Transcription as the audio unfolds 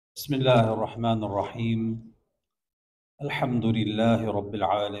بسم الله الرحمن الرحيم الحمد لله رب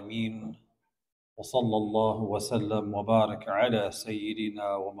العالمين وصلى الله وسلم وبارك على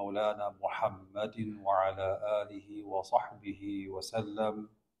سيدنا ومولانا محمد وعلى آله وصحبه وسلم.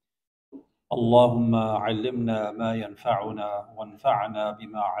 اللهم علمنا ما ينفعنا وانفعنا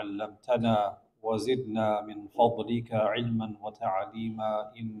بما علمتنا وزدنا من فضلك علما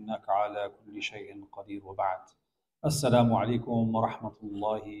وتعليما إنك على كل شيء قدير. وبعد، السلام عليكم ورحمة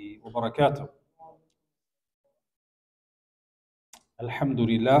الله وبركاته.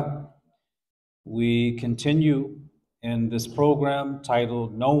 Alhamdulillah, we continue in this program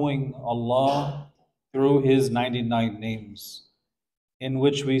titled Knowing Allah Through His 99 Names, in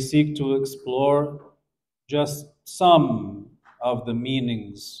which we seek to explore just some of the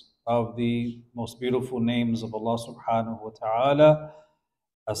meanings of the most beautiful names of Allah subhanahu wa ta'ala,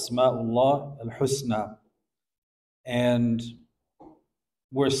 Asma'ullah al-Husna. And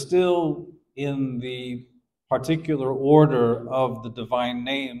we're still in the particular order of the divine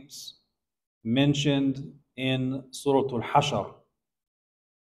names mentioned in Surah Al-Hashr.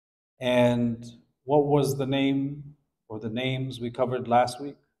 And what was the name or the names we covered last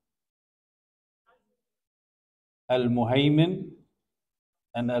week? Al-Muhaymin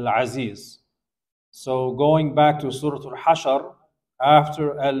and Al-Aziz. So going back to Surah Al-Hashr,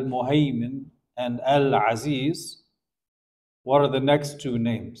 after Al-Muhaymin and Al-Aziz, what are the next two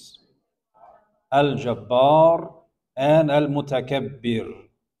names? al-Jabbar and al-Mutakabbir.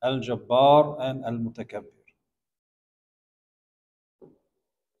 Al-Jabbar and al-Mutakabbir.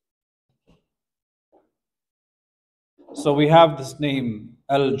 So we have this name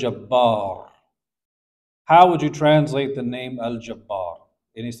al-Jabbar. How would you translate the name al-Jabbar?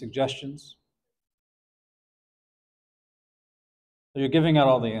 Any suggestions? You're giving out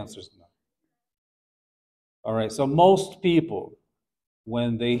all the answers now. All right, so most people,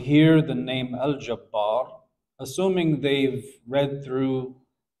 when they hear the name al-Jabbar, assuming they've read through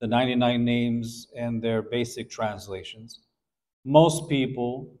the 99 names and their basic translations, most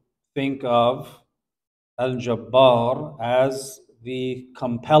people think of al-Jabbar as the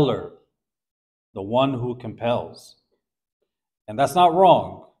compeller, the one who compels. And that's not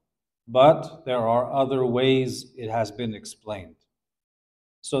wrong, but there are other ways it has been explained.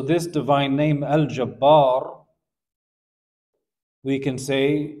 So this divine name al-Jabbar, we can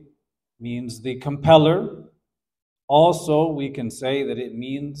say means the compeller. Also, we can say that it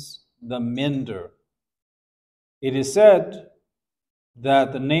means the mender. It is said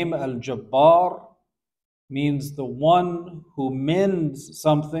that the name al-Jabbar means the one who mends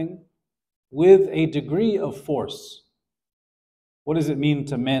something with a degree of force. What does it mean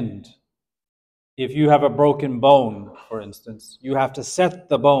to mend? If you have a broken bone, for instance, you have to set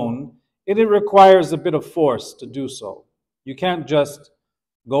the bone, and it requires a bit of force to do so. You can't just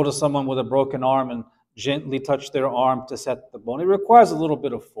go to someone with a broken arm and gently touch their arm to set the bone. It requires a little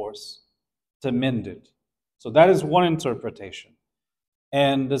bit of force to mend it. So that is one interpretation.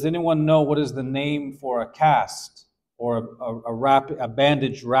 And does anyone know what is the name for a cast or a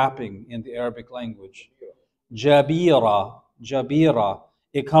bandage wrapping in the Arabic language? Jabira. Jabira.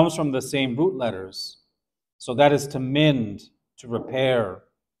 It comes from the same root letters. So that is to mend, to repair.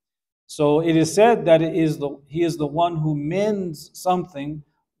 So it is said that he is the one who mends something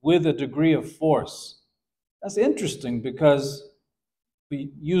with a degree of force. That's interesting because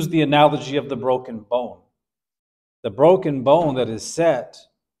we use the analogy of the broken bone. The broken bone that is set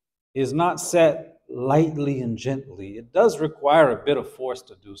is not set lightly and gently. It does require a bit of force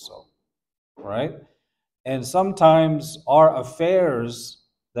to do so, right? And sometimes our affairs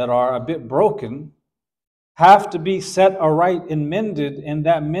that are a bit broken have to be set aright and mended, and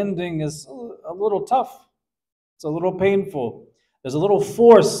that mending is a little tough. It's a little painful. There's a little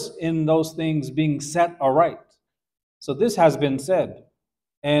force in those things being set aright. So this has been said,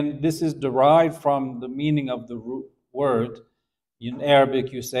 and this is derived from the meaning of the root word. In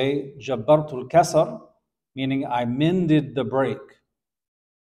Arabic, you say, Jabbartul kasar, meaning I mended the break.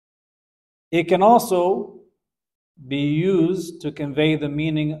 It can also be used to convey the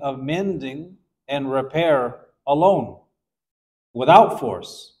meaning of mending and repair alone, without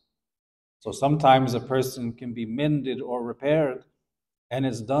force. So sometimes a person can be mended or repaired, and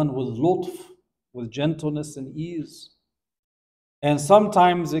it's done with lutf, with gentleness and ease. And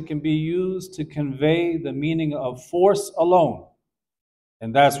sometimes it can be used to convey the meaning of force alone.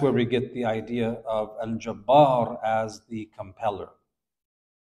 And that's where we get the idea of al-Jabbar as the compeller.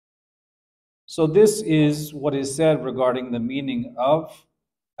 So this is what is said regarding the meaning of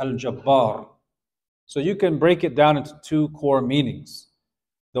al-Jabbar. So you can break it down into two core meanings.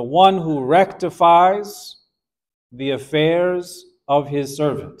 The one who rectifies the affairs of his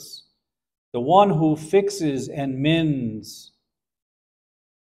servants, the one who fixes and mends,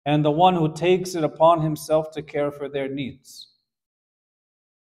 and the one who takes it upon himself to care for their needs.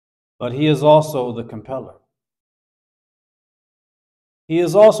 But he is also the compeller. He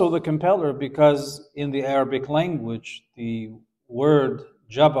is also the compeller because in the Arabic language, the word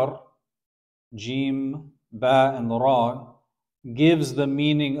Jabbar, Jim, Ba, and Ra, gives the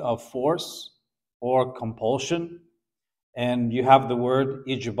meaning of force or compulsion. And you have the word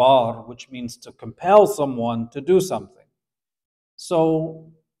Ijbar, which means to compel someone to do something.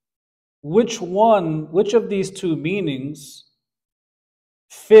 So, which of these two meanings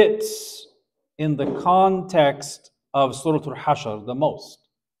fits in the context of Surah Al-Hashr the most?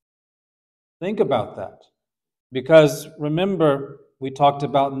 Think about that. Because remember, we talked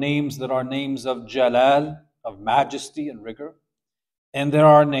about names that are names of Jalal, of majesty and rigor. And there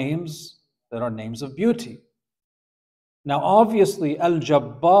are names that are names of beauty. Now, obviously,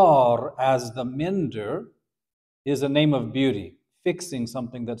 al-Jabbar as the mender is a name of beauty, fixing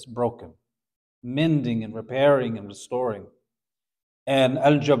something that's broken, mending and repairing and restoring. And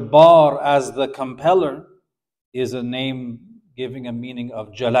al-Jabbar as the compeller is a name giving a meaning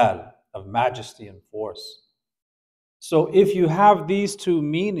of Jalal, of majesty and force. So if you have these two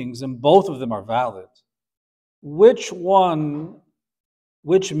meanings and both of them are valid, which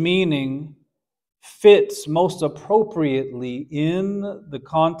meaning fits most appropriately in the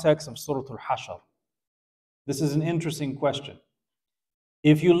context of Surah Al-Hashr? This is an interesting question.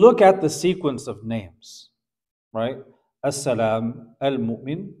 If you look at the sequence of names, right? As-Salam,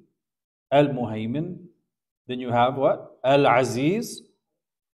 Al-Mu'min, Al-Muhaymin, then you have what? Al-Aziz,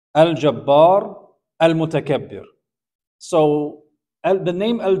 Al-Jabbar, Al-Mutakabbir. So the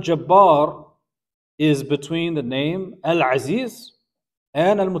name Al-Jabbar is between the name Al-Aziz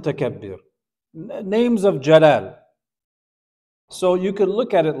and Al-Mutakabbir, names of Jalal. So you could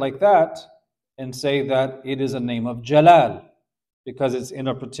look at it like that and say that it is a name of Jalal because it's in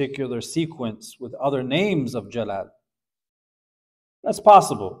a particular sequence with other names of Jalal. That's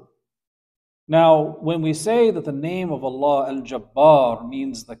possible. Now, when we say that the name of Allah al-Jabbar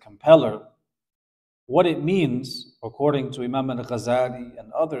means the compeller, what it means, according to Imam al-Ghazali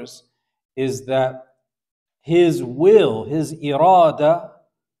and others, is that his will, his irada,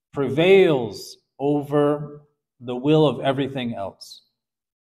 prevails over the will of everything else.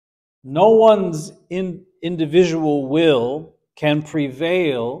 No one's individual will can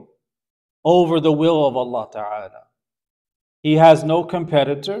prevail over the will of Allah Ta'ala. He has no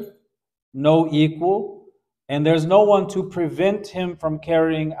competitor, no equal, and there's no one to prevent him from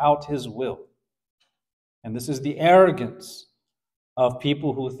carrying out his will. And this is the arrogance of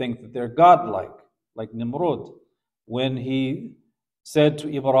people who think that they're godlike, like Nimrod, when he said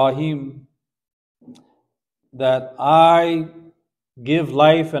to Ibrahim that I give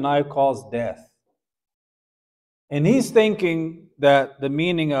life and I cause death. And he's thinking that the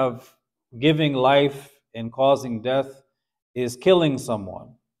meaning of giving life and causing death is killing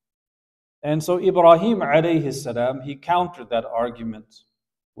someone. And so Ibrahim alayhi salam, he countered that argument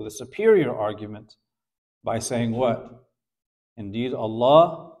with a superior argument by saying what? Indeed,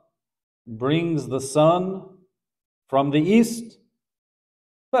 Allah brings the sun from the east.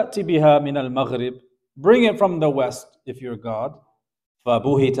 فَأْتِ بِهَا مِنَ الْمَغْرِبِ. Bring it from the west if you're God.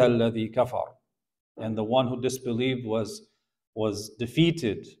 فَبُهِتَ الَّذِي كَفَرَ. And the one who disbelieved was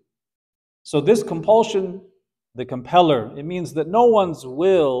defeated. So this compulsion, the compeller, it means that no one's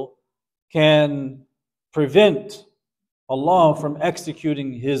will can prevent Allah from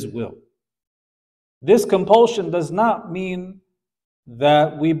executing His will. This compulsion does not mean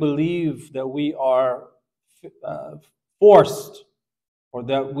that we believe that we are forced or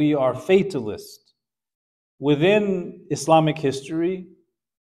that we are fatalist. Within Islamic history,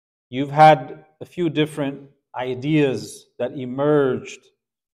 you've had a few different ideas that emerged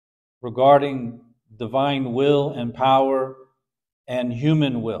regarding divine will and power and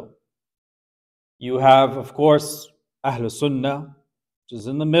human will. You have, of course, Ahl Sunnah, which is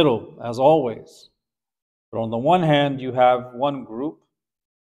in the middle, as always. But on the one hand, you have one group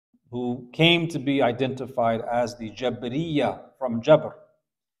who came to be identified as the Jabriya from Jabr.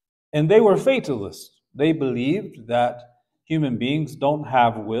 And they were fatalists. They believed that human beings don't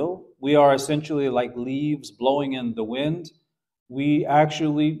have will. We are essentially like leaves blowing in the wind. We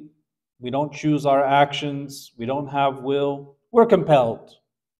don't choose our actions. We don't have will. We're compelled.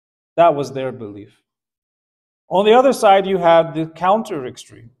 That was their belief. On the other side, you had the counter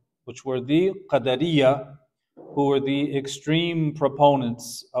extreme, which were the Qadariya, who were the extreme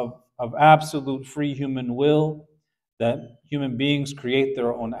proponents of absolute free human will, that human beings create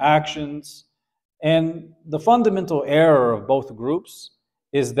their own actions, And the fundamental error of both groups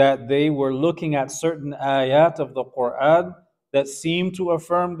is that they were looking at certain ayat of the Quran that seem to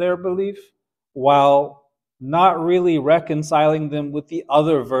affirm their belief while not really reconciling them with the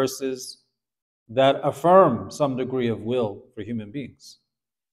other verses that affirm some degree of will for human beings.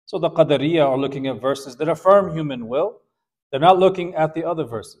 So the Qadariya are looking at verses that affirm human will. They're not looking at the other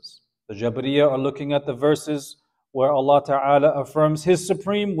verses. The Jabariya are looking at the verses where Allah Ta'ala affirms His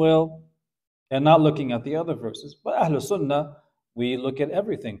supreme will and not looking at the other verses. But Ahlul Sunnah, we look at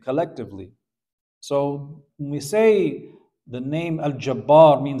everything collectively. So when we say the name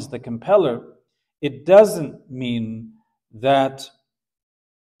al-Jabbar means the compeller, it doesn't mean that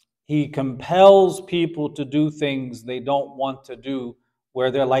He compels people to do things they don't want to do, where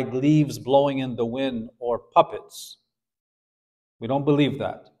they're like leaves blowing in the wind or puppets. We don't believe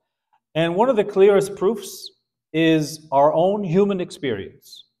that. And one of the clearest proofs is our own human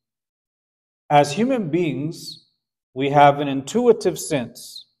experience. As human beings, we have an intuitive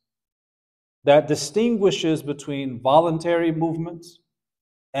sense that distinguishes between voluntary movements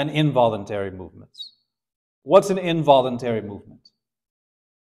and involuntary movements. What's an involuntary movement?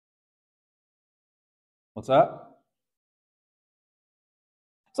 What's that?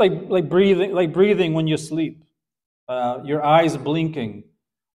 It's like breathing when you sleep. Your eyes blinking,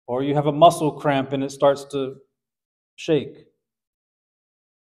 or you have a muscle cramp and it starts to shake.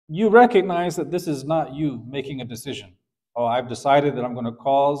 You recognize that this is not you making a decision. Oh, I've decided that I'm going to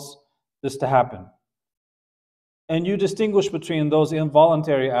cause this to happen. And you distinguish between those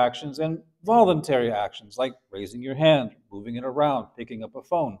involuntary actions and voluntary actions, like raising your hand, moving it around, picking up a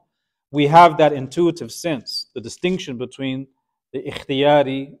phone. We have that intuitive sense, the distinction between the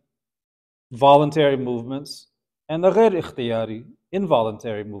ikhtiyari, voluntary movements, and the ghair ikhtiyari,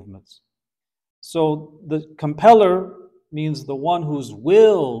 involuntary movements. So the compeller means the one whose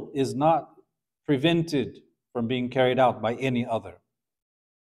will is not prevented from being carried out by any other.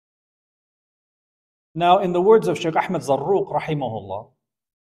 Now, in the words of Shaykh Ahmed Zarruq, rahimahullah,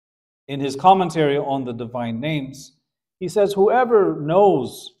 in his commentary on the divine names, he says, whoever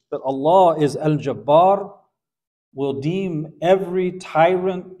knows that Allah is al-Jabbar will deem every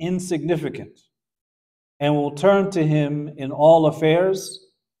tyrant insignificant and will turn to Him in all affairs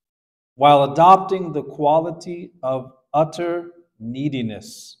while adopting the quality of utter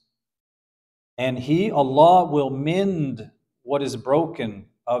neediness. And He, Allah, will mend what is broken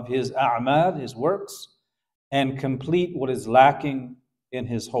of His a'mal, His works, and complete what is lacking in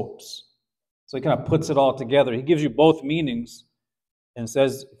His hopes. So He kind of puts it all together. He gives you both meanings and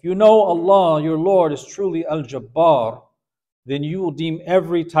says, if you know Allah, your Lord, is truly al-Jabbar, then you will deem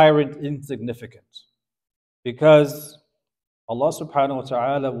every tyrant insignificant. Because Allah subhanahu wa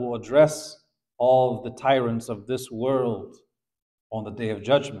ta'ala will address all the tyrants of this world on the Day of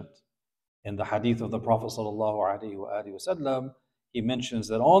Judgment. In the hadith of the Prophet sallallahu alaihi wasallam, he mentions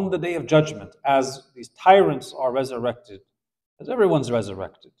that on the Day of Judgment, as these tyrants are resurrected, as everyone's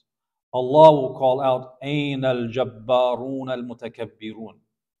resurrected, Allah will call out, Ayn al-Jabbarun al-Mutakabbirun.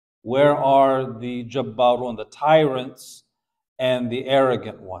 Where are the Jabbarun, the tyrants and the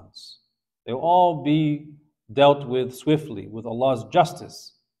arrogant ones? They'll all be dealt with swiftly with Allah's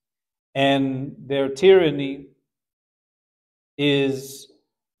justice. And their tyranny is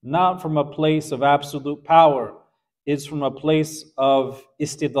not from a place of absolute power. It's from a place of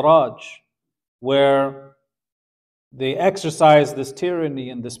istidraj, where they exercise this tyranny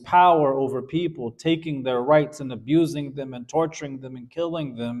and this power over people, taking their rights and abusing them and torturing them and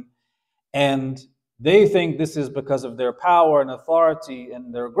killing them. And they think this is because of their power and authority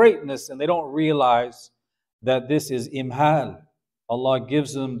and their greatness, and they don't realize that this is imhal. Allah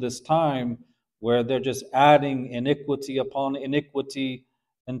gives them this time where they're just adding iniquity upon iniquity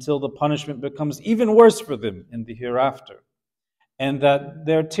until the punishment becomes even worse for them in the hereafter. And that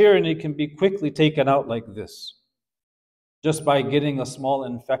their tyranny can be quickly taken out like this, just by getting a small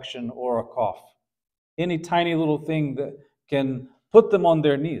infection or a cough. Any tiny little thing that can put them on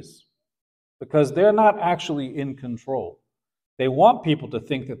their knees, because they're not actually in control. They want people to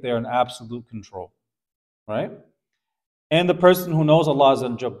think that they're in absolute control, right? And the person who knows Allah is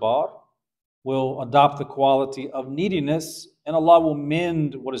al-Jabbar will adopt the quality of neediness, and Allah will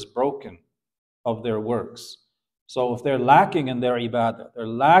mend what is broken of their works. So if they're lacking in their ibadah, they're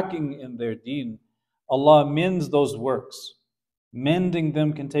lacking in their deen, Allah mends those works. Mending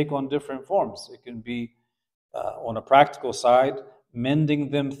them can take on different forms. It can be on a practical side,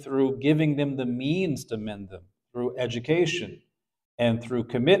 mending them through giving them the means to mend them, through education and through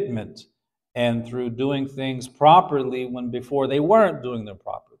commitment and through doing things properly when before they weren't doing them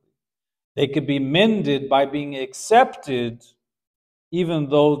properly. They could be mended by being accepted even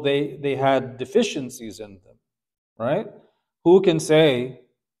though they had deficiencies in them, right? Who can say,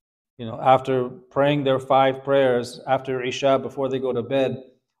 after praying their 5 prayers after Isha before they go to bed,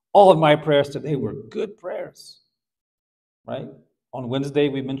 all of my prayers today were good prayers, right? On Wednesday,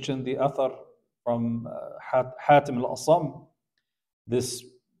 we mentioned the athar from Hatim al-Asam, this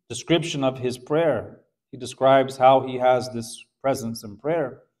description of his prayer. He describes how he has this presence in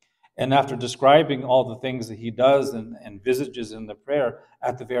prayer. And after describing all the things that he does and envisages in the prayer,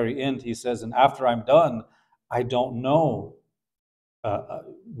 at the very end, he says, and after I'm done, I don't know,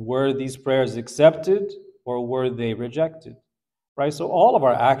 were these prayers accepted or were they rejected? Right? So all of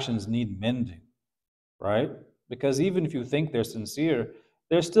our actions need mending, right? Because even if you think they're sincere,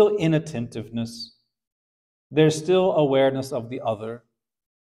 there's still inattentiveness. There's still awareness of the other,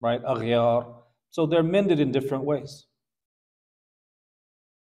 right? Aghyar. So they're mended in different ways.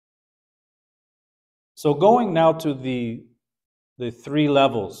 So going now to the 3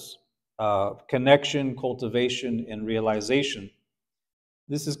 levels, connection, cultivation, and realization.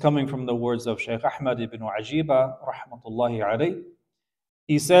 This is coming from the words of Shaykh Ahmad ibn Ajiba, rahmatullahi alayh.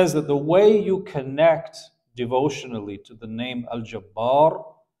 He says that the way you connect devotionally to the name al-Jabbar,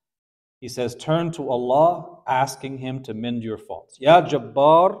 he says, turn to Allah, asking Him to mend your faults. Ya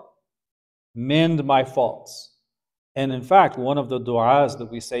Jabbar, mend my faults. And in fact, one of the du'as that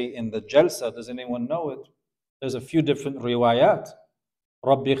we say in the Jalsa, does anyone know it? There's a few different riwayat.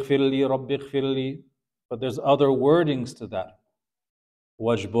 Rabbi ighfirli, Rabbi ighfirli. But there's other wordings to that.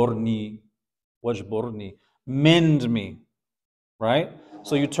 Wajburni, wajburni. Mend me. Right?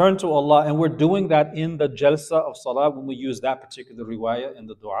 So you turn to Allah, and we're doing that in the Jalsa of Salah when we use that particular riwayah in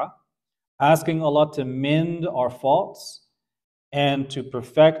the dua. Asking Allah to mend our faults and to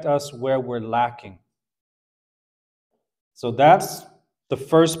perfect us where we're lacking. So that's the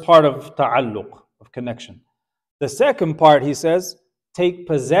first part of ta'alluq, of connection. The second part, he says, take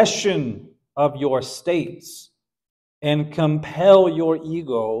possession of your states and compel your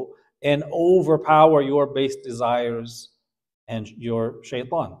ego and overpower your base desires and your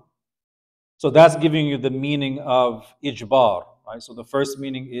shaitan. So that's giving you the meaning of ijbar, right? So the first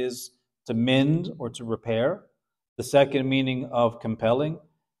meaning is to mend or to repair. The second meaning of compelling.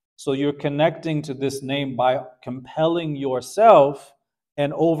 So you're connecting to this name by compelling yourself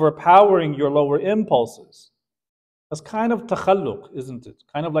and overpowering your lower impulses. That's kind of takhalluq, isn't it?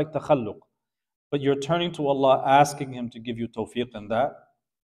 Kind of like takhalluq. But you're turning to Allah, asking Him to give you tawfiq in that.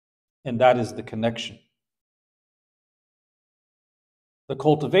 And that is the connection. The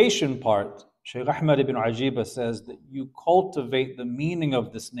cultivation part, Shaykh Ahmad ibn Ajiba says that you cultivate the meaning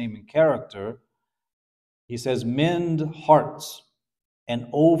of this name and character. He says, mend hearts and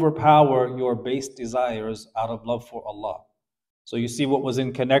overpower your base desires out of love for Allah. So you see what was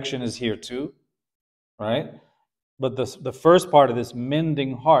in connection is here too, right? But the first part of this,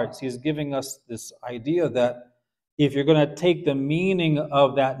 mending hearts, he's giving us this idea that if you're going to take the meaning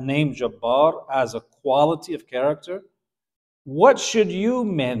of that name Jabbar as a quality of character, what should you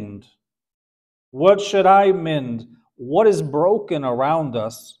mend? What should I mend? What is broken around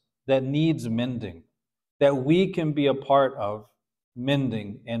us that needs mending, that we can be a part of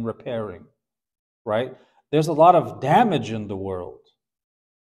mending and repairing, right? There's a lot of damage in the world.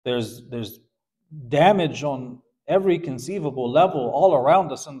 There's damage on every conceivable level all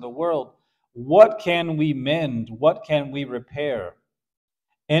around us in the world. What can we mend? What can we repair?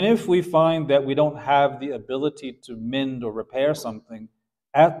 And if we find that we don't have the ability to mend or repair something,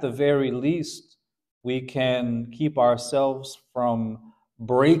 at the very least, we can keep ourselves from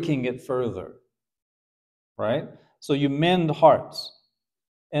breaking it further, right? So you mend hearts.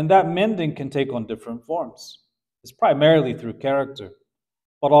 And that mending can take on different forms. It's primarily through character,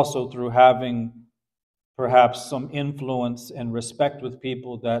 but also through having perhaps some influence and respect with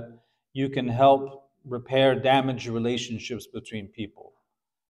people that you can help repair damaged relationships between people,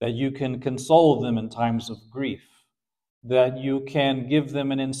 that you can console them in times of grief, that you can give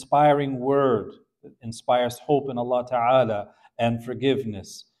them an inspiring word that inspires hope in Allah Ta'ala and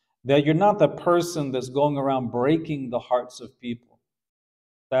forgiveness, that you're not the person that's going around breaking the hearts of people.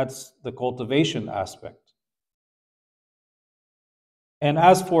 That's the cultivation aspect. And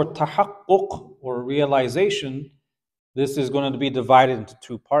as for tahaqquq or realization, this is going to be divided into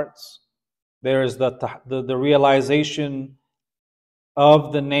 2 parts. There is the realization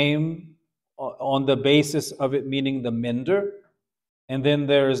of the name on the basis of it meaning the mender, and then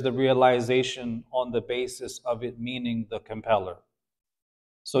there is the realization on the basis of it meaning the compeller.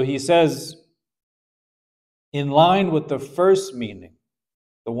 So he says, in line with the first meaning,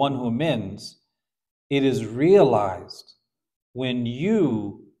 the one who mends, it is realized when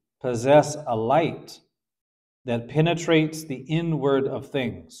you possess a light that penetrates the inward of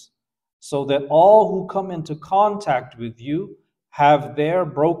things, so that all who come into contact with you have their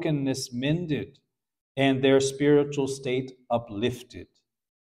brokenness mended and their spiritual state uplifted.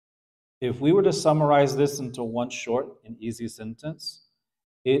 If we were to summarize this into one short and easy sentence,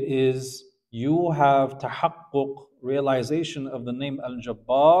 it is you will have tahaqquq, realization of the name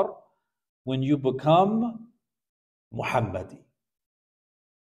al-Jabbar, when you become Muhammadi.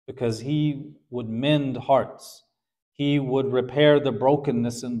 Because he would mend hearts. He would repair the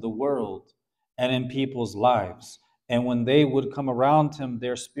brokenness in the world and in people's lives. And when they would come around him,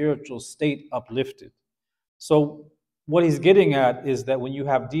 their spiritual state uplifted. So what he's getting at is that when you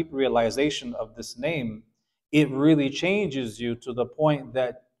have deep realization of this name, it really changes you to the point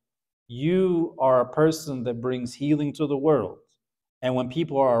that you are a person that brings healing to the world. And when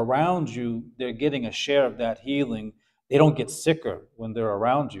people are around you, they're getting a share of that healing. They don't get sicker when they're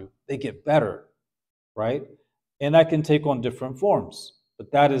around you, they get better, right? And that can take on different forms,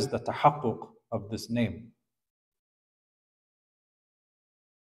 but that is the tahaqquq of this name.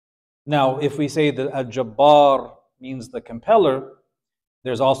 Now, if we say that al-Jabbar means the compeller,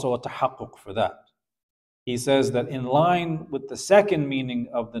 there's also a tahaqquq for that. He says that in line with the second meaning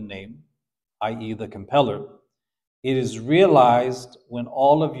of the name, i.e. the compeller, it is realized when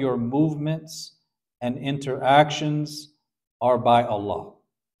all of your movements and interactions are by Allah.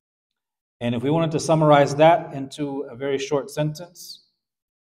 And if we wanted to summarize that into a very short sentence,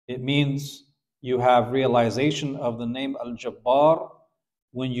 it means you have realization of the name al-Jabbar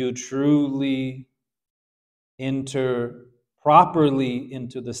when you truly enter properly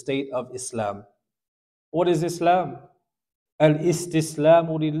into the state of Islam. What is Islam?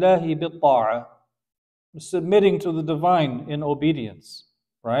 Al-istislamu lillahi bil-ta'a, submitting to the divine in obedience,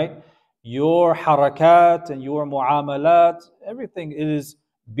 right? Your harakat and your muamalat, everything, it is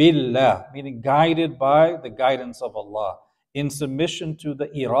billah, meaning guided by the guidance of Allah, in submission to the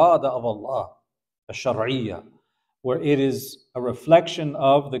irada of Allah, the shar'iyya, where it is a reflection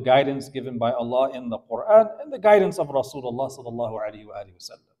of the guidance given by Allah in the Quran and the guidance of Rasulullah sallallahu alaihi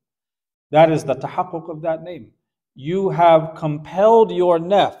wasallam. That is the tahaqquq of that name. You have compelled your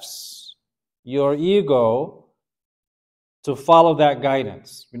nafs, your ego, to follow that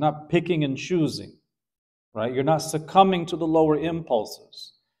guidance. You're not picking and choosing, right? You're not succumbing to the lower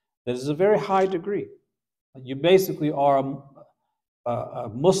impulses. This is a very high degree. You basically are a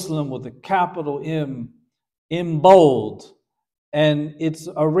Muslim with a capital M, in bold, and it's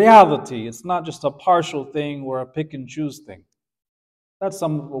a reality. It's not just a partial thing or a pick and choose thing. That's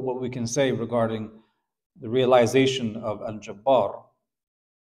some of what we can say regarding the realization of al-Jabbar.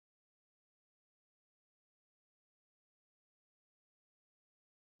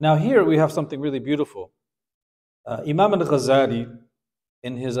 Now here we have something really beautiful. Imam al-Ghazali,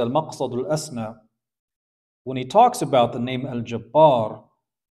 in his al-Maqsad al-Asna, when he talks about the name al-Jabbar,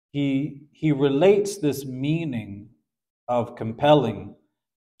 he relates this meaning of compelling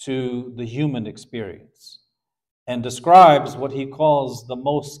to the human experience and describes what he calls the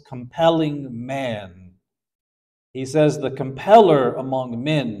most compelling man. He says the compeller among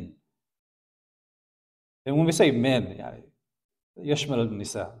men. And when we say men, yashmal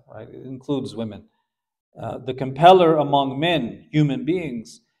al-nisa, right? It includes women. The compeller among men, human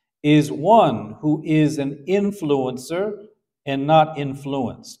beings, is one who is an influencer and not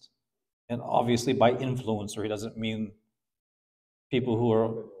influenced. And obviously by influencer, he doesn't mean people who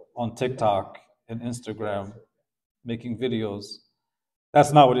are on TikTok and Instagram making videos.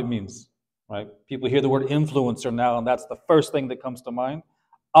 That's not what it means, right? People hear the word influencer now, and that's the first thing that comes to mind.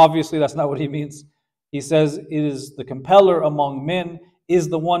 Obviously, that's not what he means. He says it is the compeller among men is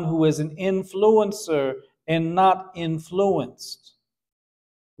the one who is an influencer and not influenced.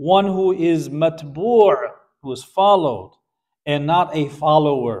 One who is matbu', who is followed, and not a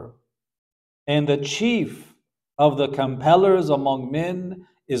follower. And the chief of the compellers among men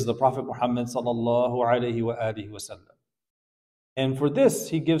is the Prophet Muhammad sallallahu alaihi wasallam. And for this,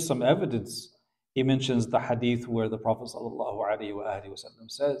 he gives some evidence. He mentions the hadith where the Prophet sallallahu alaihi wasallam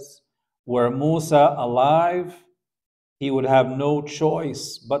says, were Musa alive, he would have no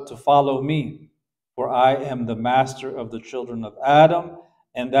choice but to follow me, for I am the master of the children of Adam,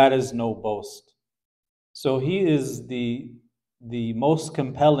 and that is no boast. So he is the most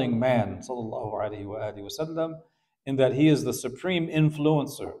compelling man, sallallahu alaihi wasallam, in that he is the supreme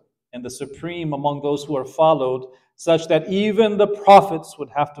influencer and the supreme among those who are followed, such that even the prophets would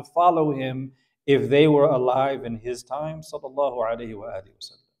have to follow him if they were alive in his time, sallallahu alaihi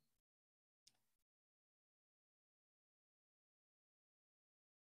wasallam.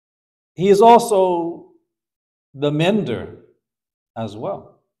 He is also the mender as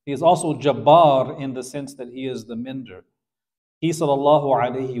well. He is also Jabbar in the sense that he is the mender. He sallallahu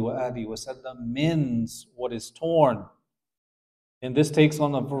alayhi wa alihi wasallam mends what is torn. And this takes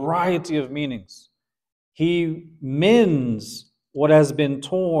on a variety of meanings. He mends what has been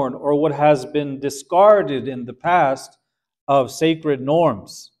torn or what has been discarded in the past of sacred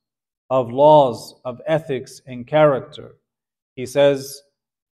norms, of laws, of ethics and character. He says,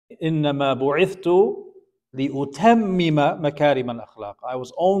 إِنَّمَا بُعِثْتُ لِأُتَمِّمَ مَكَارِمَ الْأَخْلَاقِ. I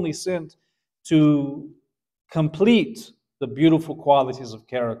was only sent to complete the beautiful qualities of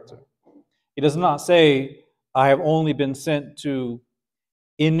character. He does not say, I have only been sent to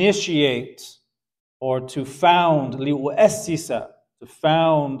initiate or to found, لِأُؤَسِّسَ, to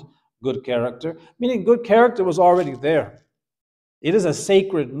found good character, meaning good character was already there. It is a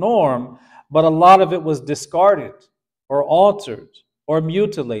sacred norm, but a lot of it was discarded or altered or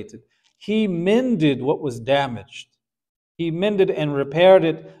mutilated. He mended what was damaged. He mended and repaired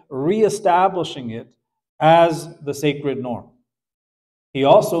it, reestablishing it as the sacred norm. He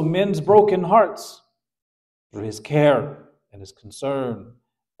also mends broken hearts through his care and his concern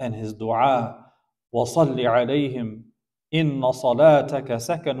and his dua. وَصَلِّ عَلَيْهِمْ إِنَّ صَلَاتَكَ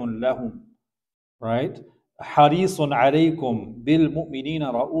سَكَنٌ لَهُمْ. Right? حَرِيصٌ عَلَيْكُمْ بِالْمُؤْمِنِينَ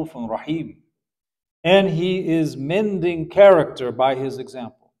رَؤُوفٌ رَحِيمٌ. And he is mending character by his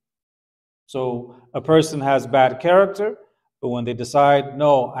example. So a person has bad character, but when they decide,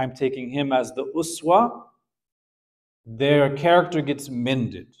 no, I'm taking him as the uswa, their character gets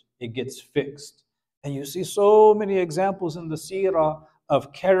mended, it gets fixed. And you see so many examples in the seerah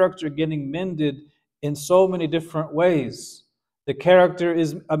of character getting mended in so many different ways. The character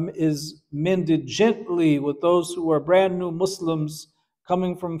is mended gently with those who are brand new Muslims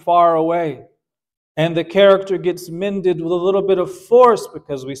coming from far away. And the character gets mended with a little bit of force,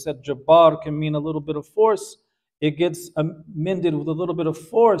 because we said Jabbar can mean a little bit of force. It gets mended with a little bit of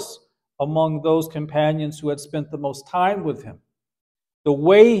force among those companions who had spent the most time with him. The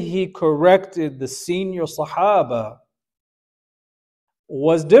way he corrected the senior Sahaba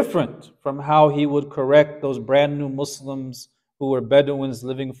was different from how he would correct those brand new Muslims who were Bedouins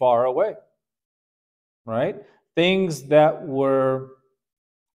living far away. Right? Things that were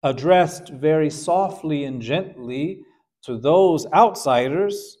addressed very softly and gently to those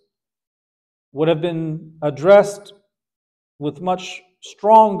outsiders would have been addressed with much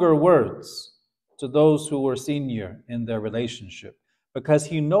stronger words to those who were senior in their relationship, because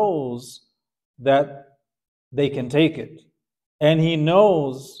he knows that they can take it. And he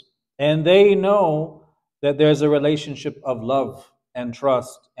knows, and they know, that there's a relationship of love and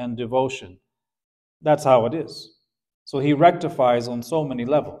trust and devotion. That's how it is. So he rectifies on so many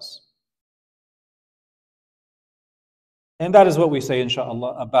levels. And that is what we say,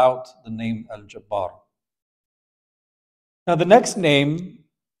 inshallah, about the name al-Jabbar. Now, the next name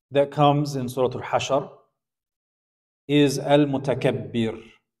that comes in Surah Al-Hashr is al-Mutakabbir.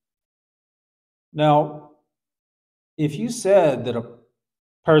 Now, if you said that a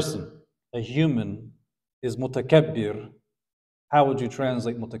person, a human, is mutakabbir, how would you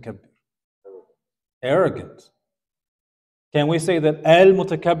translate mutakabbir? Arrogant. Can we say that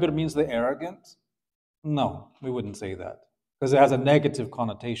al-Mutakabbir means the arrogant? No, we wouldn't say that, because it has a negative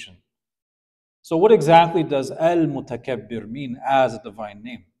connotation. So what exactly does al-Mutakabbir mean as a divine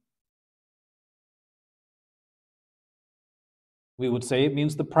name? We would say it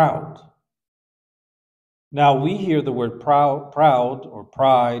means the proud. Now we hear the word proud or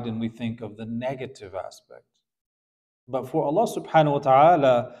pride, and we think of the negative aspect. But for Allah subhanahu wa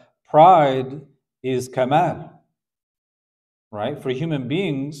ta'ala, pride is kamal. Right? For human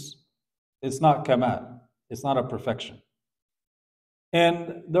beings, it's not kamal. It's not a perfection.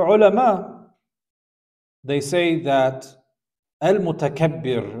 And the ulama, they say that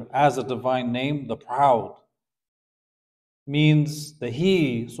al-Mutakabbir as a divine name, the proud, means that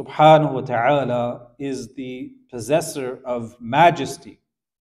he, subhanahu wa ta'ala, is the possessor of majesty.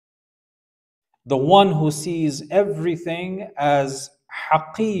 The one who sees everything as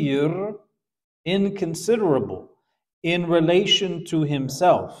haqir, inconsiderable, in relation to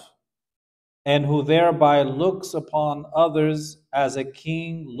himself, and who thereby looks upon others as a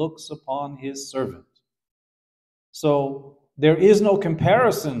king looks upon his servant. So there is no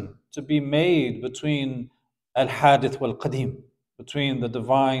comparison to be made between al-hadith wal-qadim, between the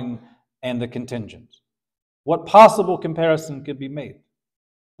divine and the contingent. What possible comparison could be made?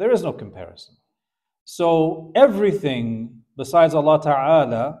 There is no comparison. So everything besides Allah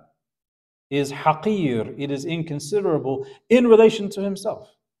Ta'ala is haqir, it is inconsiderable in relation to himself.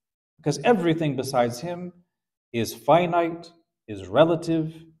 Because everything besides him is finite, is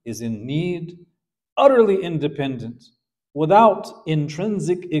relative, is in need, utterly independent without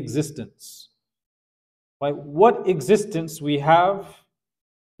intrinsic existence. Right? What existence we have,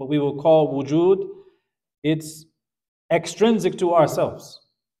 what we will call wujud, it's extrinsic to ourselves.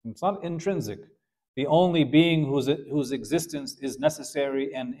 It's not intrinsic. The only being whose existence is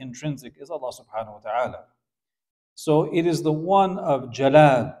necessary and intrinsic is Allah subhanahu wa ta'ala. So it is the one of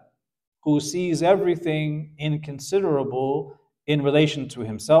Jalal who sees everything inconsiderable in relation to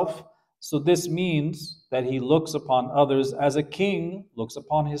himself. So this means that he looks upon others as a king looks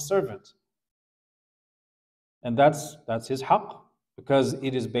upon his servant. And that's his haqq, because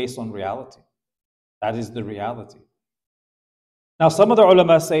it is based on reality. That is the reality. Now, some of the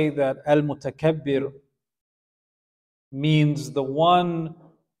ulama say that al-Mutakabbir means the one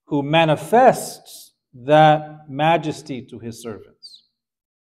who manifests that majesty to his servants.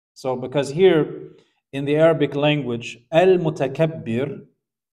 So, because here in the Arabic language, al-Mutakabbir,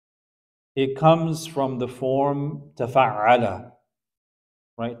 it comes from the form tafa'ala,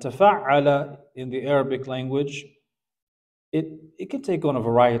 right? Tafa'ala in the Arabic language, it can take on a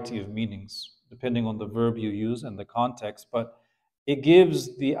variety of meanings depending on the verb you use and the context, but it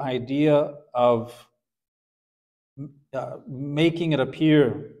gives the idea of making it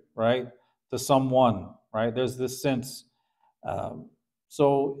appear, right, to someone, right? There's this sense.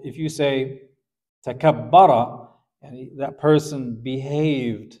 So if you say takabbara, and that person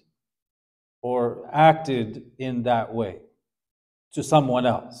behaved or acted in that way to someone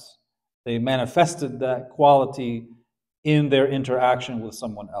else, they manifested that quality in their interaction with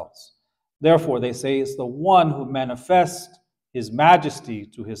someone else. Therefore, they say it's the one who manifests his majesty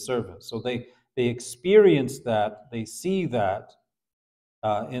to his servants. So they experience that, they see that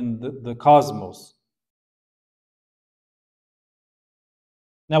in the cosmos.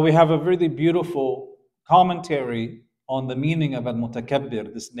 Now we have a really beautiful commentary on the meaning of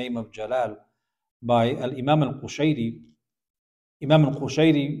al-Mutakabbir, this name of Jalal, by al-Imam al-Qushayri. Imam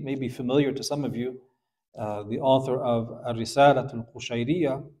al-Qushayri may be familiar to some of you, the author of Ar-Risalat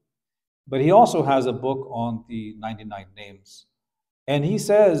al-Qushayriya, but he also has a book on the 99 names. And he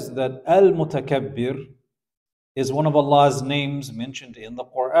says that al-Mutakabbir is one of Allah's names mentioned in the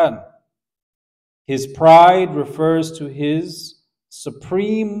Quran. His pride refers to his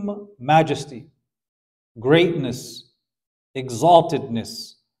supreme majesty, greatness,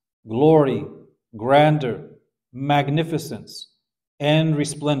 exaltedness, glory, grandeur, magnificence, and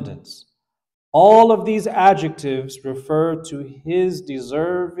resplendence. All of these adjectives refer to his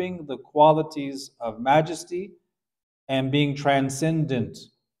deserving the qualities of majesty and being transcendent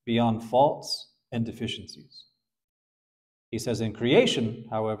beyond faults and deficiencies. He says in creation,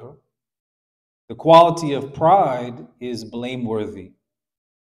 however, the quality of pride is blameworthy.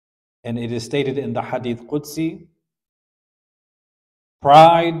 And it is stated in the Hadith Qudsi,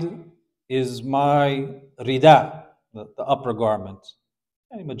 pride is my rida, the upper garment,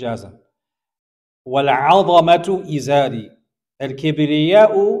 yani majazan. وَالْعَظَمَةُ إِزَارِي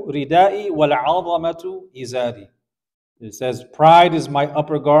الْكِبْرِيَاءُ رِدَائِي وَالْعَظَمَةُ إِزَارِي. It says, pride is my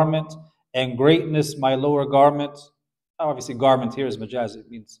upper garment and greatness my lower garment. Obviously, garment here is majaz, it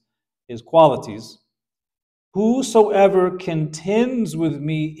means his qualities. Whosoever contends with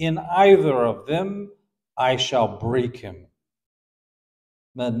me in either of them, I shall break him.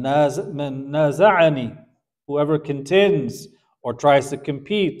 مَنْ نَازَعَنِي, whoever contends or tries to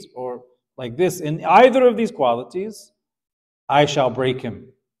compete or like this in either of these qualities, I shall break him.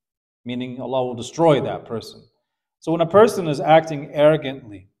 Meaning Allah will destroy that person. So when a person is acting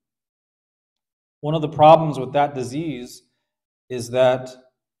arrogantly, one of the problems with that disease is that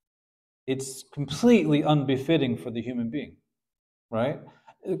it's completely unbefitting for the human being, right?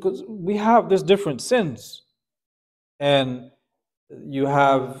 Because there's different sins. And you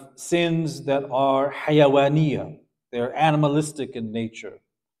have sins that are hayawaniya, they're animalistic in nature.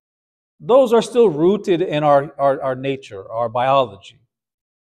 Those are still rooted in our nature, our biology.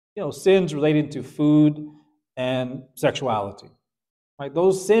 You know, sins relating to food and sexuality. Right?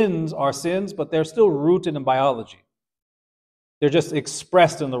 Those sins are sins, but they're still rooted in biology. They're just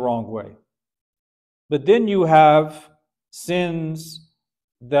expressed in the wrong way. But then you have sins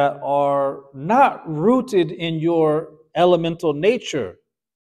that are not rooted in your elemental nature.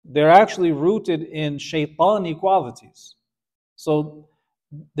 They're actually rooted in shaitani qualities. So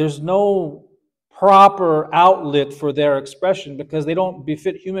there's no proper outlet for their expression because they don't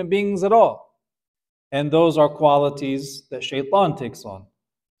befit human beings at all. And those are qualities that shaitan takes on,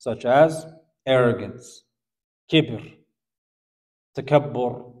 such as arrogance, kibr,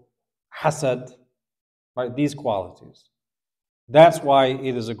 takabbur, hasad, right? These qualities. That's why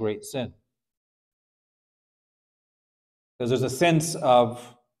it is a great sin. Because there's a sense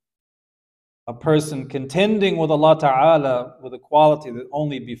of a person contending with Allah Ta'ala with a quality that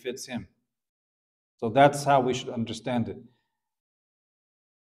only befits Him. So that's how we should understand it.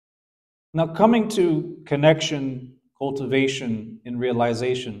 Now, coming to connection, cultivation, and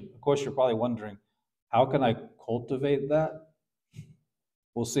realization, of course, you're probably wondering, how can I cultivate that?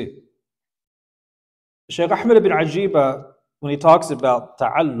 We'll see. Shaykh Ahmed ibn Ajiba, when he talks about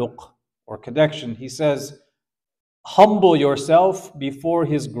ta'alluq or connection, he says, humble yourself before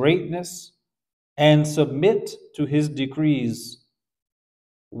His greatness and submit to His decrees,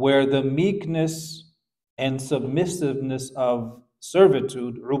 where the meekness and submissiveness of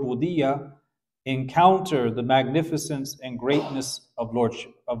servitude, ubudiyya, encounter the magnificence and greatness of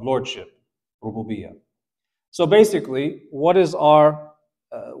lordship, rububiyya. So basically, what is our,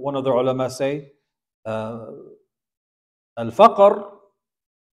 one of the ulama say, al-faqr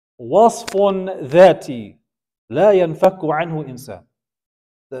wasfun dhati la yanfaku anhu insan.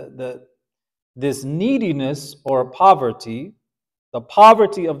 This neediness or poverty, the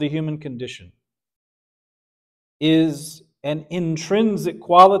poverty of the human condition, is an intrinsic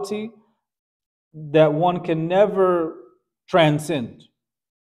quality that one can never transcend.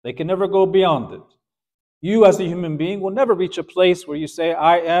 They can never go beyond it. You as a human being will never reach a place where you say,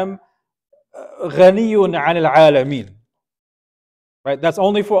 I am ghaniyun anil alameen. Right? That's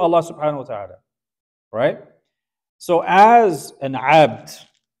only for Allah subhanahu wa ta'ala. Right? So as an abd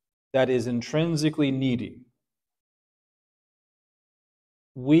that is intrinsically needy,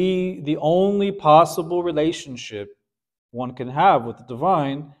 the only possible relationship one can have with the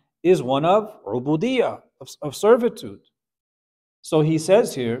divine is one of ubudiyya, of servitude. So he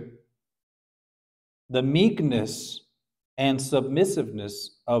says here, the meekness and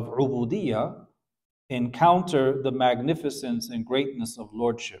submissiveness of ubudiyya encounter the magnificence and greatness of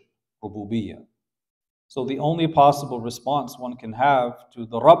lordship, rububiyya. So the only possible response one can have to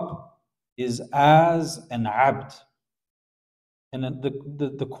the Rabb is as an abd. And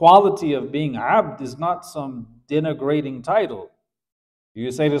the quality of being abd is not some denigrating title. You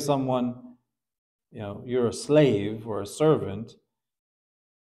say to someone, you're a slave or a servant.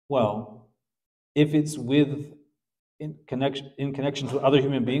 Well, if it's in connection to other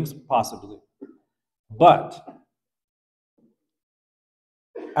human beings, possibly. But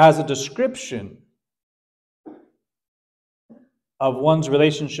as a description of one's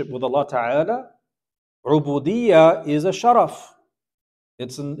relationship with Allah Ta'ala, ubudiyya is a sharaf.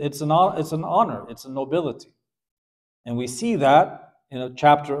 It's an honor, it's a nobility. And we see that in a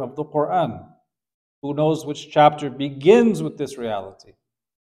chapter of the Quran. Who knows which chapter begins with this reality?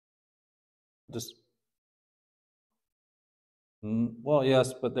 Well,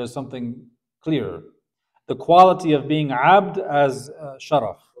 yes, but there's something clearer. The quality of being abd as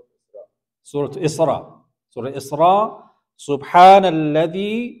sharaf. Surah Isra. Surah Isra,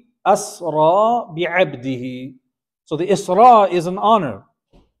 Subhanalladhi asra bi'abdihi. So the Isra is an honor.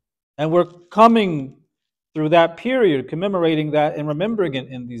 And we're coming through that period, commemorating that and remembering it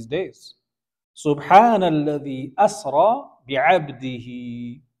in these days. Subhanalladhi asra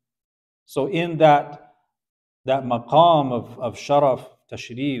bi'abdihi. So in that maqam of sharaf,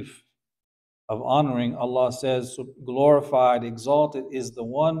 tashrif, of honoring, Allah says, glorified, exalted is the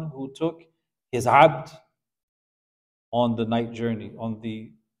one who took his abd on the night journey,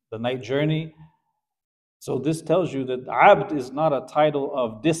 So this tells you that abd is not a title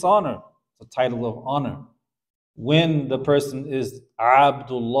of dishonor, it's a title of honor. When the person is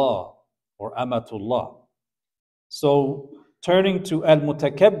Abdullah or Amatullah. So turning to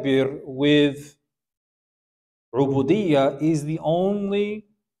al-Mutakabbir with ubudiyya is the only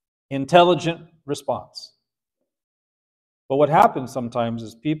intelligent response. But what happens sometimes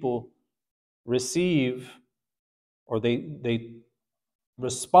is people receive or they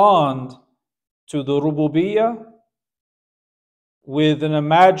respond to the rububiyya with an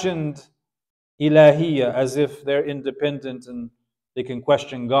imagined ilahiyya, as if they're independent and they can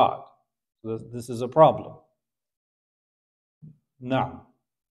question God. So this is a problem. Now,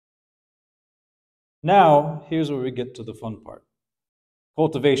 here's where we get to the fun part.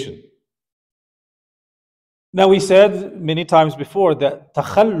 Cultivation. Now, we said many times before that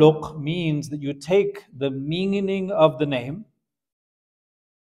takhalluq means that you take the meaning of the name,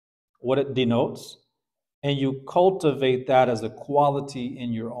 what it denotes, and you cultivate that as a quality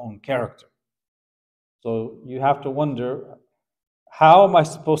in your own character. So you have to wonder, how am I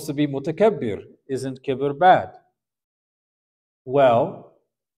supposed to be mutakabbir? Isn't kibr bad? Well,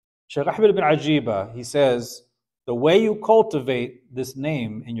 Shaykh Ahmed ibn Ajiba, he says, the way you cultivate this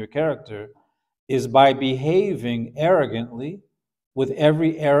name in your character is by behaving arrogantly with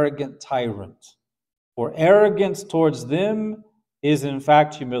every arrogant tyrant. For arrogance towards them is in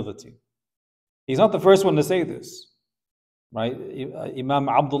fact humility. He's not the first one to say this, right? Imam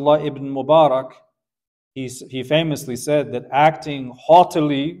Abdullah ibn Mubarak, he famously said that acting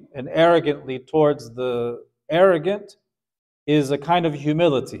haughtily and arrogantly towards the arrogant is a kind of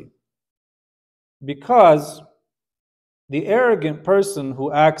humility, because the arrogant person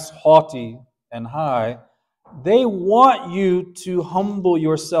who acts haughty and high, they want you to humble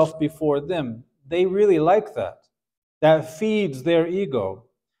yourself before them. They really like that. That feeds their ego.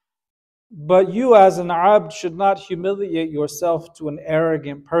 But you as an abd should not humiliate yourself to an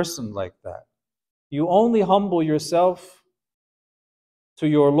arrogant person like that. You only humble yourself to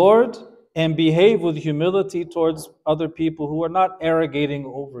your Lord and behave with humility towards other people who are not arrogating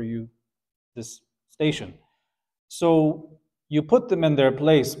over you this station. So you put them in their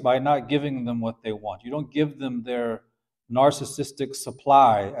place by not giving them what they want. You don't give them their narcissistic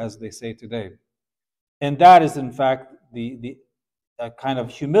supply, as they say today. And that is, in fact, the kind of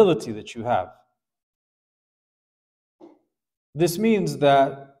humility that you have. This means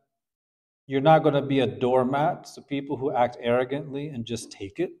that you're not going to be a doormat to people who act arrogantly and just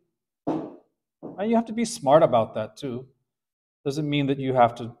take it. And you have to be smart about that too. Doesn't mean that you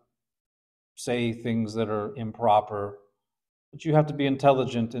have to say things that are improper, but you have to be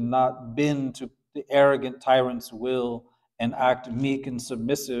intelligent and not bend to the arrogant tyrant's will and act meek and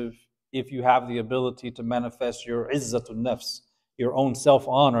submissive if you have the ability to manifest your izzatun nafs, your own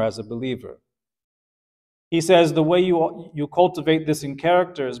self-honor as a believer. He says the way you cultivate this in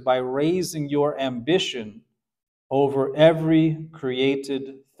character is by raising your ambition over every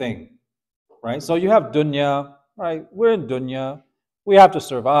created thing, right? So you have dunya, right? We're in dunya. We have to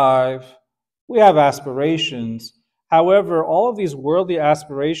survive. We have aspirations. However, all of these worldly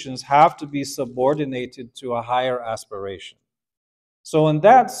aspirations have to be subordinated to a higher aspiration. So in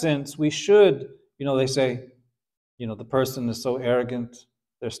that sense, we should, they say, the person is so arrogant,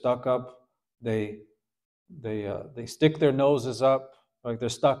 they're stuck up, they stick their noses up, like they're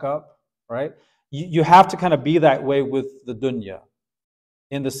stuck up, right? You have to kind of be that way with the dunya,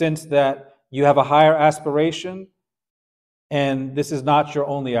 in the sense that you have a higher aspiration, and this is not your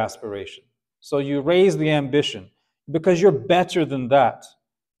only aspiration. So you raise the ambition, because you're better than that.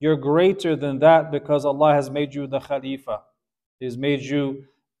 You're greater than that, because Allah has made you the Khalifa. He has made you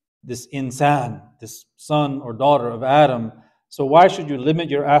this insan, this son or daughter of Adam. So why should you limit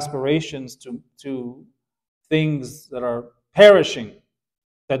your aspirations to things that are perishing,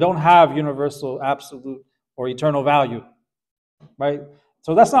 that don't have universal, absolute, or eternal value, right?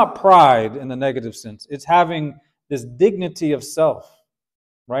 So that's not pride in the negative sense. It's having this dignity of self,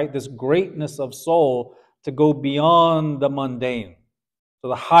 right? This greatness of soul to go beyond the mundane, to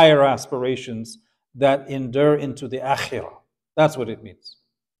the higher aspirations that endure into the akhirah. That's what it means.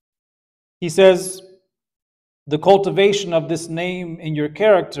 He says, the cultivation of this name in your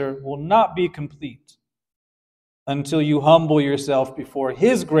character will not be complete until you humble yourself before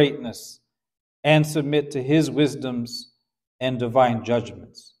His greatness and submit to His wisdoms and divine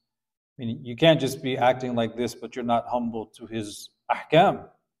judgments. I mean, you can't just be acting like this, but you're not humble to His ahkam,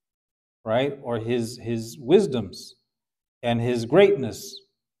 right? Or His wisdoms and His greatness,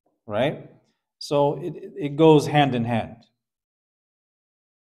 right? So it goes hand in hand.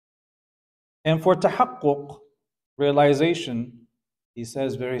 And for tahaqquq, realization, he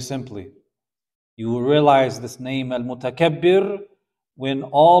says very simply, you will realize this name al-Mutakabbir when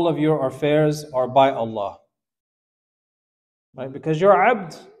all of your affairs are by Allah. Right? Because you're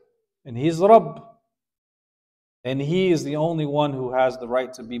abd and He's Rabb. And He is the only one who has the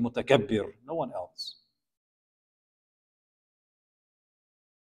right to be Mutakabbir, no one else.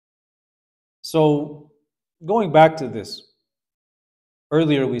 So, going back to this,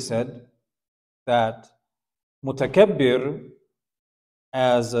 earlier we said that Mutakabbir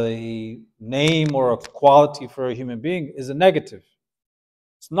as a name or a quality for a human being is a negative.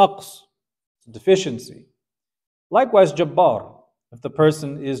 It's naqs, it's a deficiency. Likewise, Jabbar. If the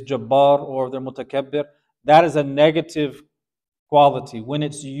person is Jabbar or they're Mutakabbir, that is a negative quality when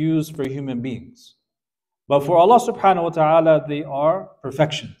it's used for human beings. But for Allah subhanahu wa ta'ala, they are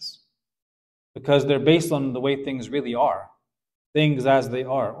perfections, because they're based on the way things really are, things as they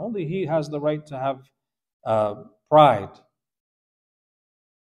are. Only He has the right to have pride.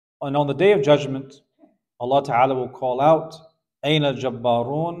 And on the Day of Judgment, Allah Ta'ala will call out, Ayn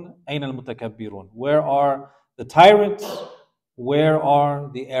al-Jabbarun, Ayn al-Mutakabbirun. Where are the tyrants? Where are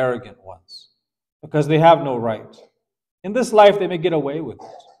the arrogant ones? Because they have no right. In this life, they may get away with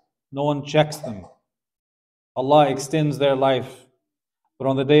it. No one checks them. Allah extends their life. But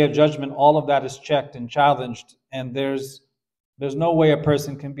on the Day of Judgment, all of that is checked and challenged, and there's no way a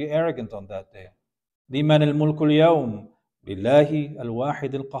person can be arrogant on that day. لِمَنِ الْمُلْكُ الْيَوْمِ بِاللَّهِ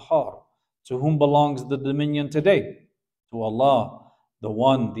الْوَاحِدِ الْقَهَّارِ. To whom belongs the dominion today? To Allah, the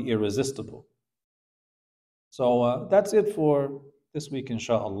One, the Irresistible. So that's it for this week,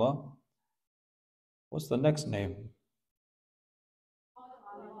 inshallah. What's the next name?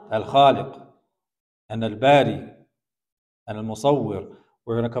 Al-Khaliq and Al-Bari and Al-Musawwir.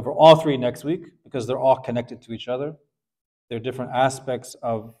 We're going to cover all three next week because they're all connected to each other. They're different aspects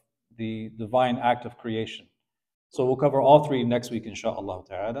of the divine act of creation. So we'll cover all three next week, inshallah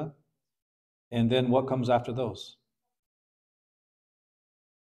ta'ala. And then what comes after those?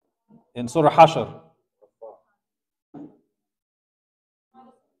 In Surah Hashr.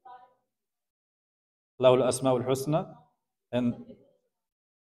 Lahu al-asma'ul husna. And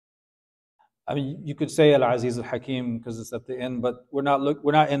I mean, you could say Al-Aziz Al-Hakim because it's at the end, but we're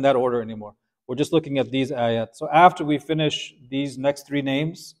not in that order anymore. We're just looking at these ayat. So after we finish these next three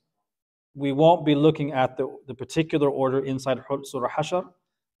names, we won't be looking at the particular order inside Surah Hashr.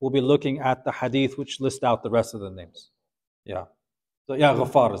 We'll be looking at the hadith which list out the rest of the names. Yeah. So yeah,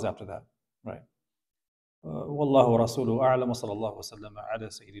 Ghaffar is after that. Right. Wallahu rasuluhu a'lam wa sallallahu wa sallam ala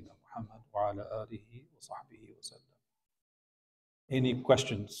Sayyidina Muhammad wa ala alihi wa sahbihi wa sallam. Any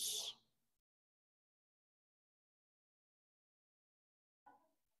questions?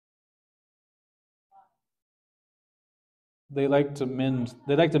 They like to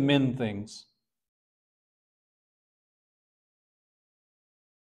mend things.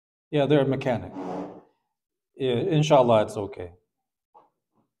 Yeah, they're a mechanic. Yeah, inshallah, it's okay.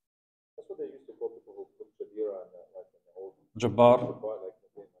 That's what they used to call people who put Jabira in the old Jabbar.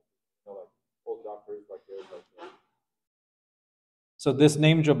 like old doctors, So this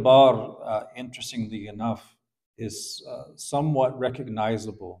name Jabbar, interestingly enough, is somewhat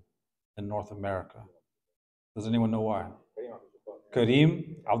recognizable in North America. Does anyone know why?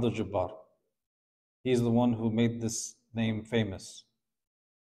 Kareem Abdul-Jabbar. He's the one who made this name famous.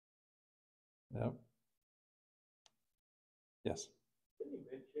 Yeah. Yes. Can you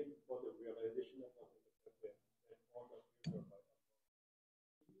mention for the realization of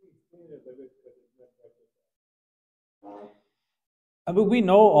I mean, we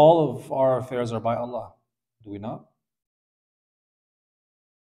know all of our affairs are by Allah, do we not?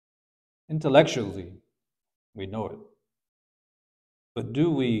 Intellectually, we know it. But do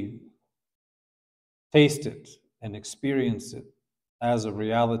we taste it and experience it as a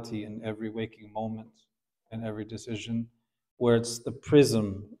reality in every waking moment and every decision, where it's the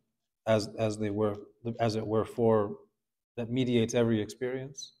prism, as it were, for that mediates every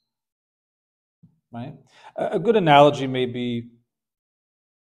experience? Right? A good analogy may be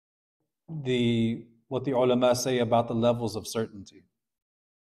what the ulama say about the levels of certainty.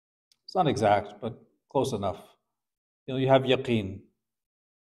 It's not exact, but close enough. You have yaqeen.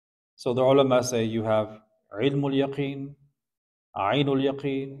 So the ulama say you have ilmul yaqeen, ainul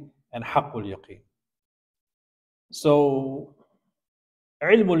yaqeen, and haqqul yaqeen. So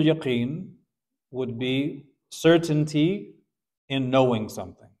ilmul yaqeen would be certainty in knowing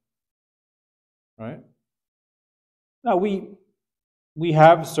something. Right? Now we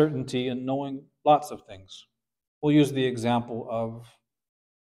have certainty in knowing lots of things. We'll use the example of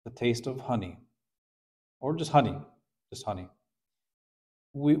the taste of honey, or just honey.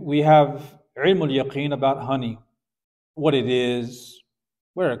 We have ilmul yaqeen about honey, what it is,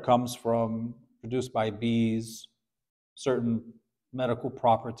 where it comes from, produced by bees, certain medical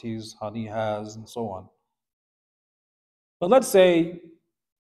properties honey has, and so on. But let's say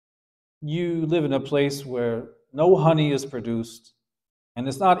you live in a place where no honey is produced and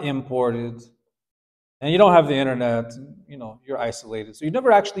it's not imported, and you don't have the internet, you're isolated, so you've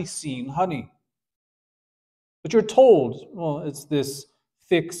never actually seen honey. But you're told, well, it's this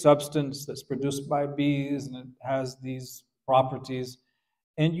thick substance that's produced by bees and it has these properties.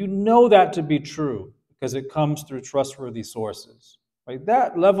 And you know that to be true because it comes through trustworthy sources. Right?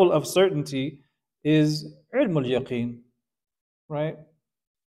 That level of certainty is ilmul yaqeen, right?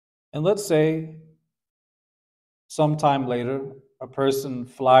 And let's say sometime later, a person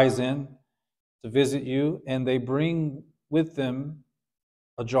flies in to visit you and they bring with them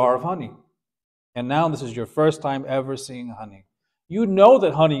a jar of honey. And now this is your first time ever seeing honey. You know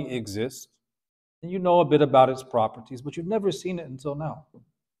that honey exists, and you know a bit about its properties, but you've never seen it until now.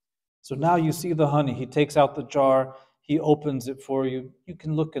 So now you see the honey. He takes out the jar, he opens it for you. You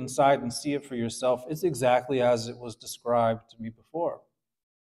can look inside and see it for yourself. It's exactly as it was described to me before.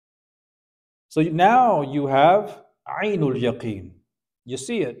 So now you have ainul yaqeen. You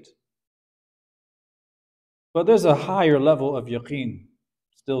see it. But there's a higher level of yaqeen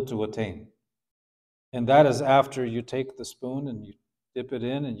still to attain. And that is after you take the spoon and you dip it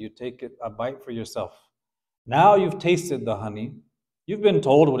in and you take a bite for yourself. Now you've tasted the honey. You've been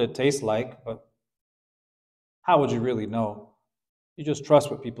told what it tastes like, but how would you really know? You just trust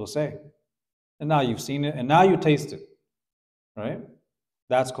what people say. And now you've seen it, and now you taste it, right?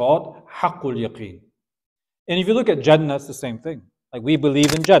 That's called haqqul yaqeen. And if you look at Jannah, it's the same thing. Like we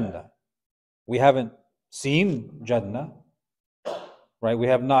believe in Jannah. We haven't seen Jannah, right? We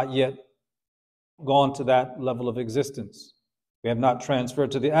have not yet gone to that level of existence. We have not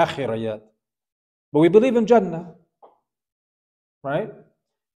transferred to the akhirah yet. But we believe in Jannah, right?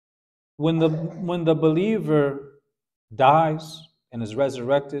 When the believer dies and is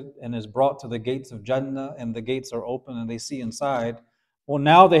resurrected and is brought to the gates of Jannah and the gates are open and they see inside, well,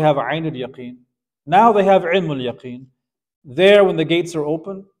 now they have Ayn al-Yaqeen. Now they have Ilm al-Yaqeen. There, when the gates are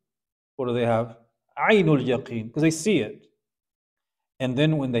open, what do they have? Ayn al-Yaqeen, because they see it. And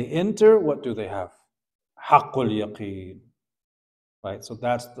then when they enter, what do they have? Haqqul Yaqeen. Right? So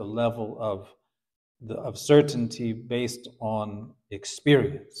that's the level of certainty based on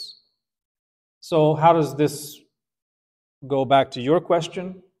experience. So how does this go back to your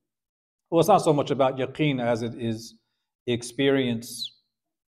question? Well, it's not so much about yaqeen as it is experience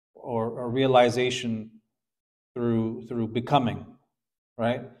or realization through becoming,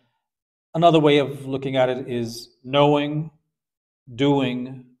 right? Another way of looking at it is knowing,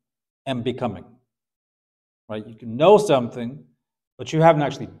 doing, and becoming. Right? You can know something, but you haven't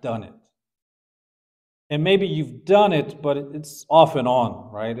actually done it. And maybe you've done it, but it's off and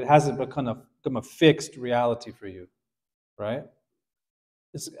on, right? It hasn't become a fixed reality for you, right?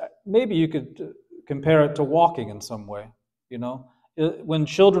 Maybe you could compare it to walking in some way. You know, when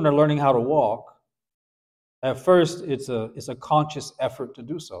children are learning how to walk, at first it's a conscious effort to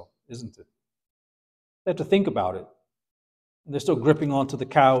do so, isn't it? They have to think about it. They're still gripping onto the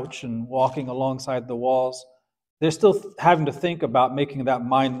couch and walking alongside the walls. They're still having to think about making that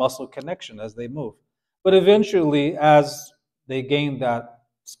mind-muscle connection as they move. But eventually, as they gain that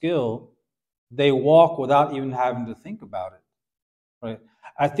skill, they walk without even having to think about it, right?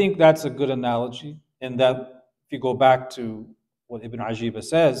 I think that's a good analogy in that if you go back to what Ibn Ajiba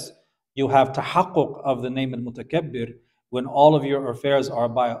says, you have tahaqquq of the name al-Mutakabbir when all of your affairs are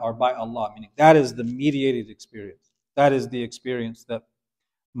by Allah, meaning that is the mediated experience. That is the experience that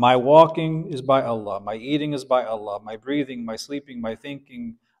my walking is by Allah, my eating is by Allah, my breathing, my sleeping, my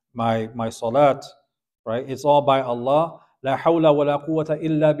thinking, my salat, right? It's all by Allah. La hawla wa la quwwata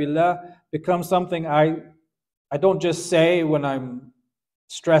illa billah becomes something I don't just say when I'm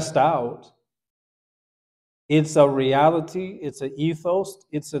stressed out. It's a reality, it's an ethos,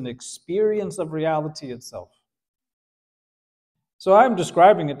 it's an experience of reality itself. So I'm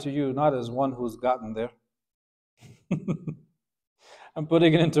describing it to you not as one who's gotten there. I'm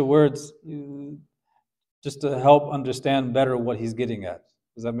putting it into words just to help understand better what he's getting at.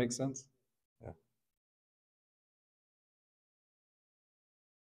 Does that make sense? Yeah.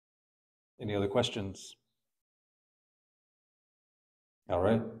 Any other questions? All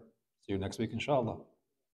right. See you next week, inshallah.